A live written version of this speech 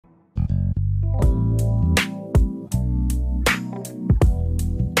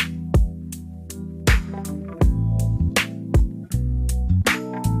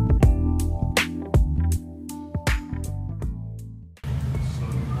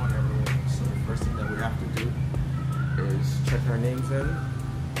our names in,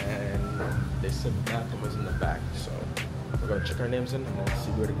 and they said the bathroom was in the back, so we're gonna check our names in and then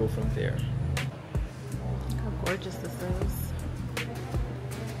see where to go from there. Look how gorgeous this is.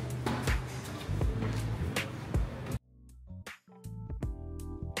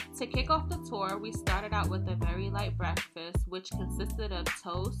 To kick off the tour, we started out with a very light breakfast, which consisted of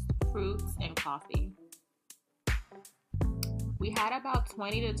toast, fruits, and coffee. We had about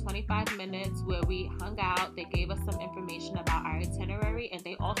 20 to 25 minutes where we hung out. They gave us some information about our itinerary, and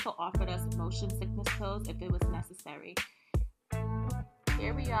they also offered us motion sickness pills if it was necessary.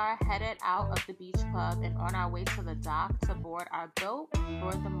 Here we are, headed out of the beach club and on our way to the dock to board our boat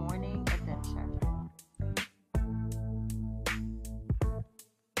for the morning adventure.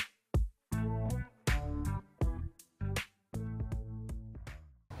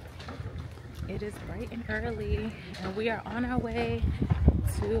 It is bright and early, and we are on our way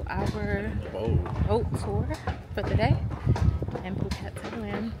to our boat tour for the day in Phuket,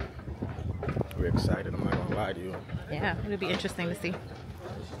 Thailand. We're excited, I'm not gonna lie to you. Yeah, it'll be interesting to see.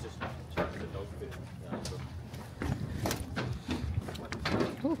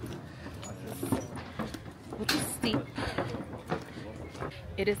 Ooh. A little steep.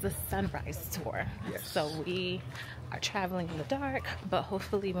 It is the sunrise tour. Yes. So we are traveling in the dark, but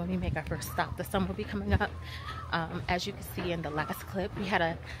hopefully when we make our first stop, the sun will be coming up. As you can see in the last clip, we had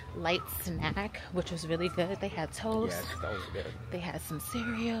a light snack, which was really good. They had toast. Yes, that was good. They had some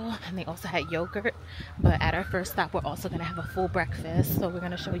cereal, and they also had yogurt. But at our first stop, we're also gonna have a full breakfast, so we're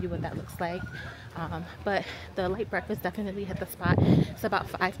gonna show you what that looks like. But the light breakfast definitely hit the spot. It's about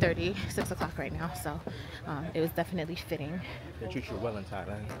 5:30, 6 o'clock right now, so it was definitely fitting. They treat you well in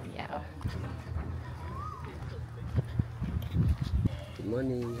Thailand. Yeah. Good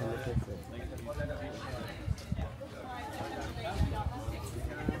morning.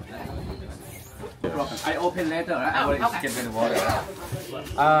 I open later, right? I will get in the water.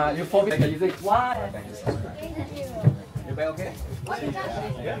 You forward can use it. What? You okay?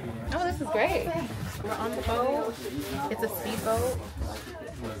 Oh, this is great. We're on the boat. It's a speedboat.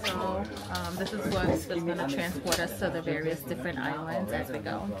 So this is what's going to transport us to the various different islands as we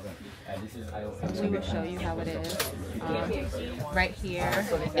go. We will show you how it is. Right here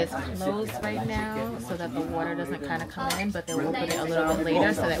is closed right now so that the water doesn't kind of come in, but they'll open it a little bit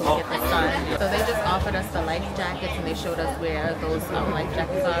later so that we get the sun. So they just offered us the life jackets, and they showed us where those life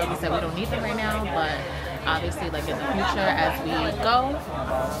jackets are. We said we don't need them right now, but obviously like in the future as we go,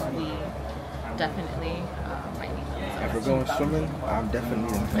 we definitely might need them. If we're going swimming, I'm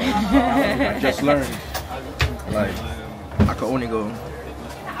definitely in I just learned, like, I could only go,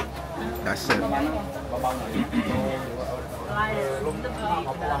 that's it.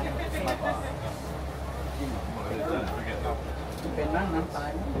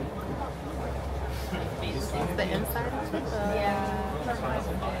 This is the inside of the boat.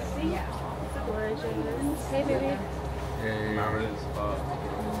 Yeah. Gorgeous. Hey, baby. Hey.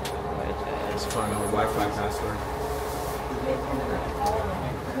 It's fun, no Wi-Fi password.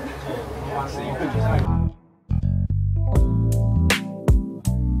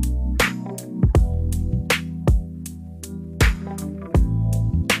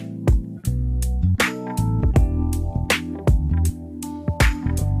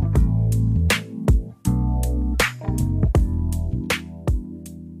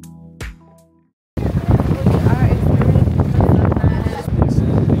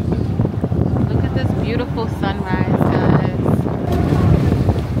 Beautiful sunrise, guys.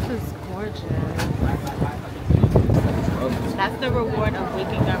 This is gorgeous. That's the reward of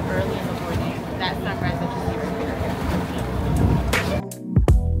waking up early in the morning. That sunrise that you see right here.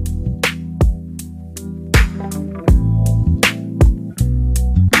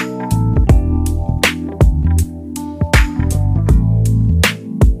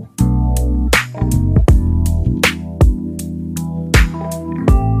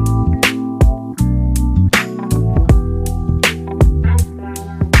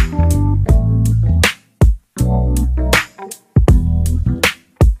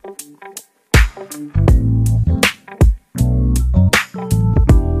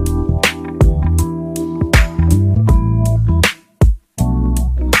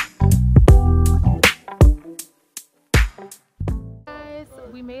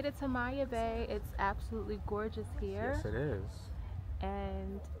 We made it to Maya Bay. It's absolutely gorgeous here. Yes, it is.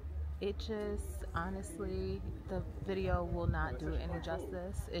 And it just, honestly, the video will not do it any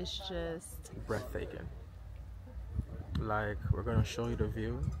justice. It's just Breathtaking. Like, we're gonna show you the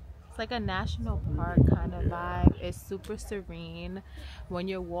view. It's like a national park kind of vibe. It's super serene. When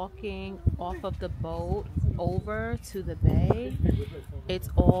you're walking off of the boat over to the bay, it's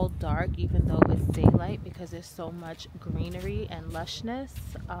all dark even though it's daylight because there's so much greenery and lushness.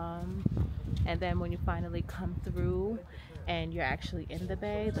 And then when you finally come through and you're actually in the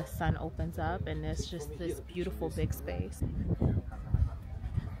bay, the sun opens up and there's just this beautiful big space.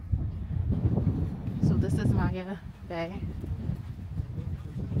 So this is Maya Bay.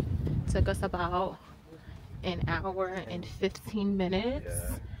 Took us about an hour and 15 minutes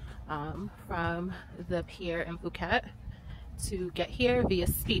from the pier in Phuket to get here via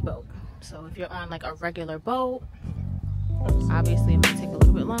speedboat. So if you're on like a regular boat, obviously it might take a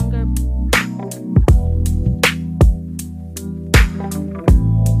little bit longer.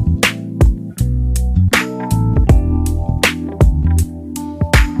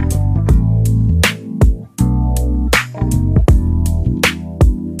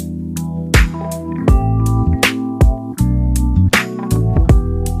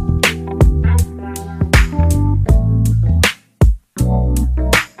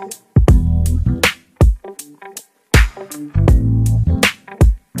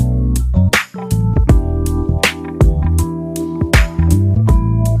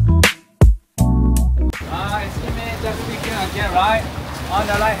 On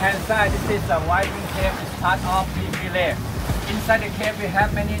the right hand side, this is a winding cave. It's part of Phi Phi Islands. Inside the cave, we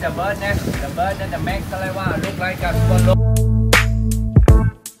have many the bird nests. The bird that makes saliva look like a swallow.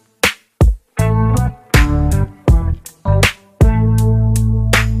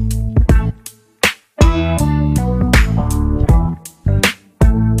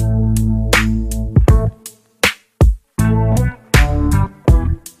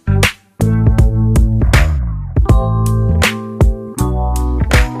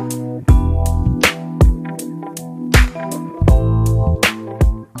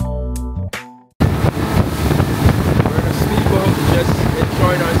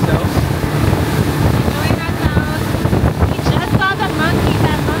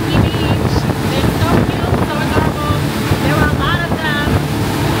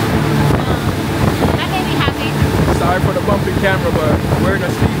 Camera, but we're in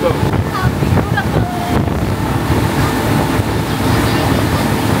a speedboat. How beautiful!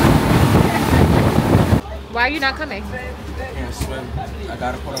 Why are you not coming? I can't swim. I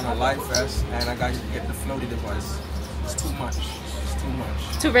gotta put on a life vest and I gotta get the floaty device. It's too much. It's too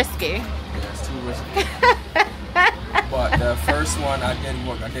much. Too risky. Yeah, it's too risky. But the first one I did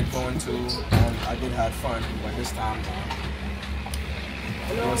work. I did go into and I did have fun. But this time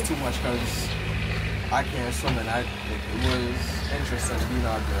it was too much because I can't swim, and it was interesting being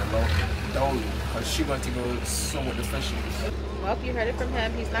out there alone because she went to go swim with the fishes. Well, you heard it from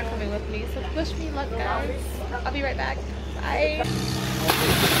him. He's not coming with me, so wish me luck, guys. I'll be right back. Bye.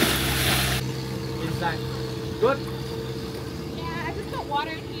 Inside. Good? Yeah, I just put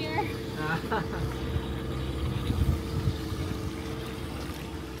water in here.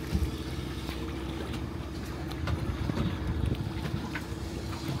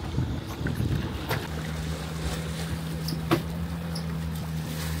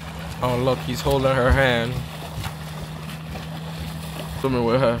 Oh look, he's holding her hand. Swimming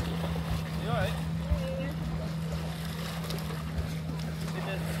with her. You alright?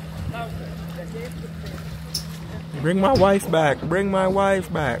 Bring my wife back. Bring my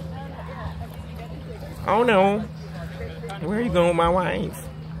wife back. Oh no. Where are you going with my wife?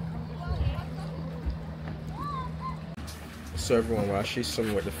 So everyone, while she's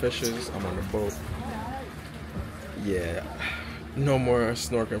swimming with the fishes, I'm on the boat. Yeah. No more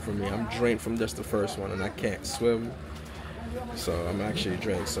snorkeling for me. I'm drained from just the first one and I can't swim. So I'm actually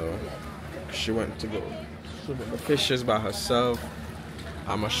drained. So she went to go swim with the fishes by herself.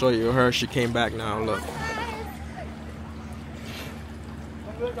 I'm gonna show you her. She came back now. Look.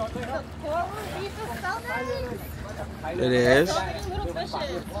 It is. So many little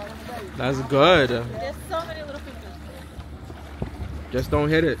fishes. That's good. There's so many little fishes. Just don't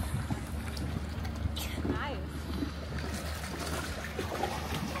hit it. Nice.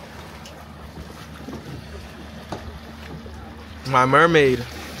 My mermaid.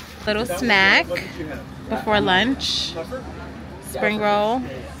 Little snack before lunch. Spring roll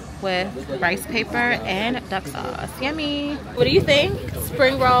with rice paper and duck sauce. Yummy. What do you think?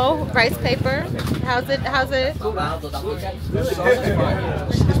 Spring roll, rice paper. How's it? How's it? The sauce is fine.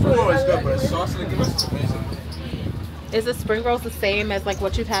 The spring roll is good, but the sauce is amazing. Is the spring rolls the same as like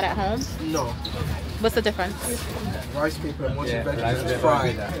what you've had at home? No. What's the difference? Rice paper and once veggies is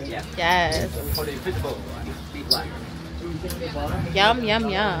fried. Yes. Yum, yum,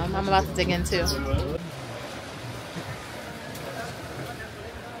 yum. I'm about to dig in too. So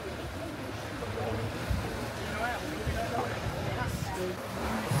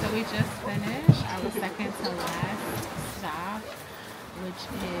we just finished our second to last stop. which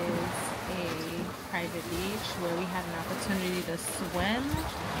is a private beach where we had an opportunity to swim,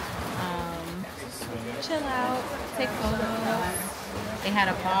 chill out, take photos. They had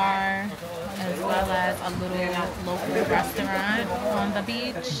a bar as well as a little local restaurant on the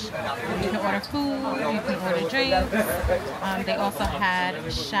beach. You can order food, you can order drinks. They also had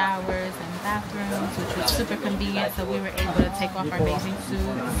showers and bathrooms, which was super convenient, so we were able to take off our bathing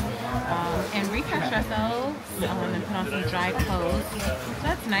suits and refresh ourselves and put on some dry clothes. So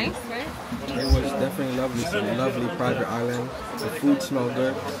that's nice, right? It was definitely lovely. It's a lovely private island. The food smelled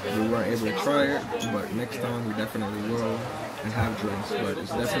good. We weren't able to try it, but next time we definitely will and have drinks. But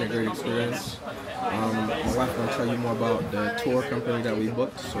it's definitely a great experience. My wife will tell you more about the tour company that we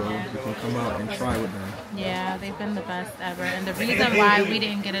booked, so you can come out and try with them. Yeah, they've been the best ever. And the reason why we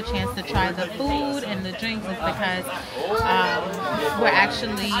didn't get a chance to try the food and the drinks is because we're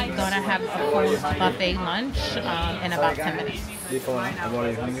actually going to have a full buffet lunch in about 10 minutes. Thank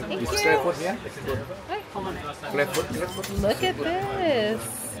you. Look at this.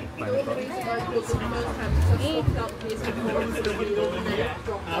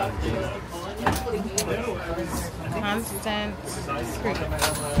 Constant creep.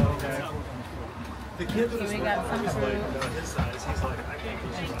 So we got some fruit.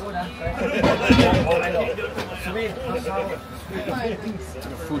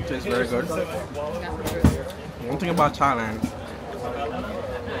 The food tastes very good. One thing about Thailand,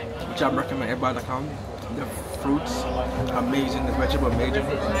 which I recommend everybody to come, the fruits amazing, the vegetable amazing.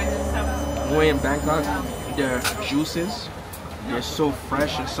 When in Bangkok, the juices, they're so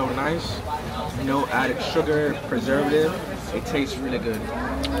fresh and so nice. No added sugar, preservative. It tastes really good.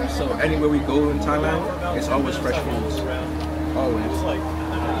 So anywhere we go in Thailand, it's always fresh foods. Always.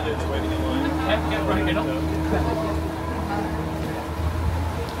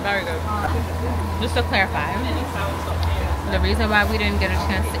 Very good. Just to clarify, the reason why we didn't get a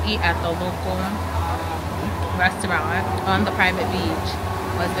chance to eat at the local restaurant on the private beach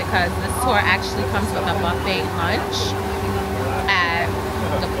was because this tour actually comes with a buffet lunch at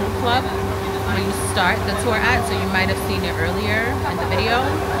the pool club where you start the tour at. So you might have seen it earlier in the video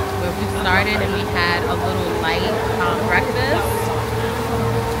where we started and we had a little light breakfast.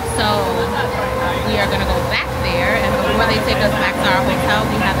 So we are going to go back there, and before they take us back to our hotel,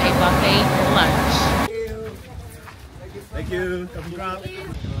 we have a buffet lunch. Thank you.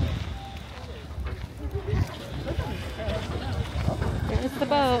 Here's the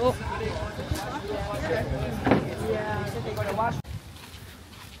boat.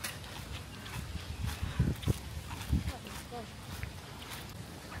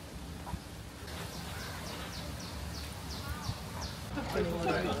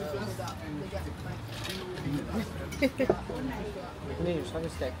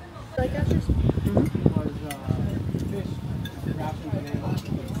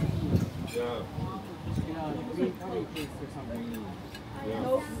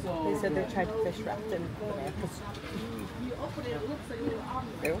 They said they tried fish wrapped in bananas.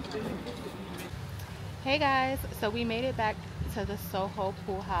 Hey guys, so we made it back to the Soho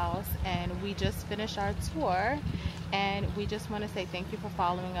pool house and we just finished our tour, and we just want to say thank you for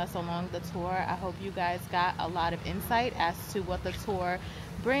following us along the tour. I hope you guys got a lot of insight as to what the tour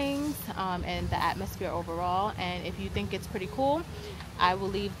brings and the atmosphere overall. And if you think it's pretty cool, I will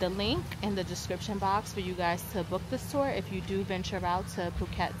leave the link in the description box for you guys to book this tour. If you do venture out to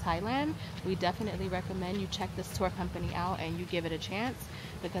Phuket, Thailand, we definitely recommend you check this tour company out and you give it a chance,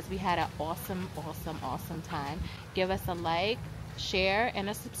 because we had an awesome time. Give us a like, share, and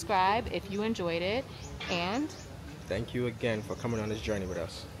a subscribe if you enjoyed it. And Thank you again for coming on this journey with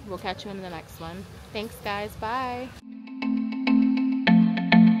us. we'll catch you in the next one. Thanks guys, bye.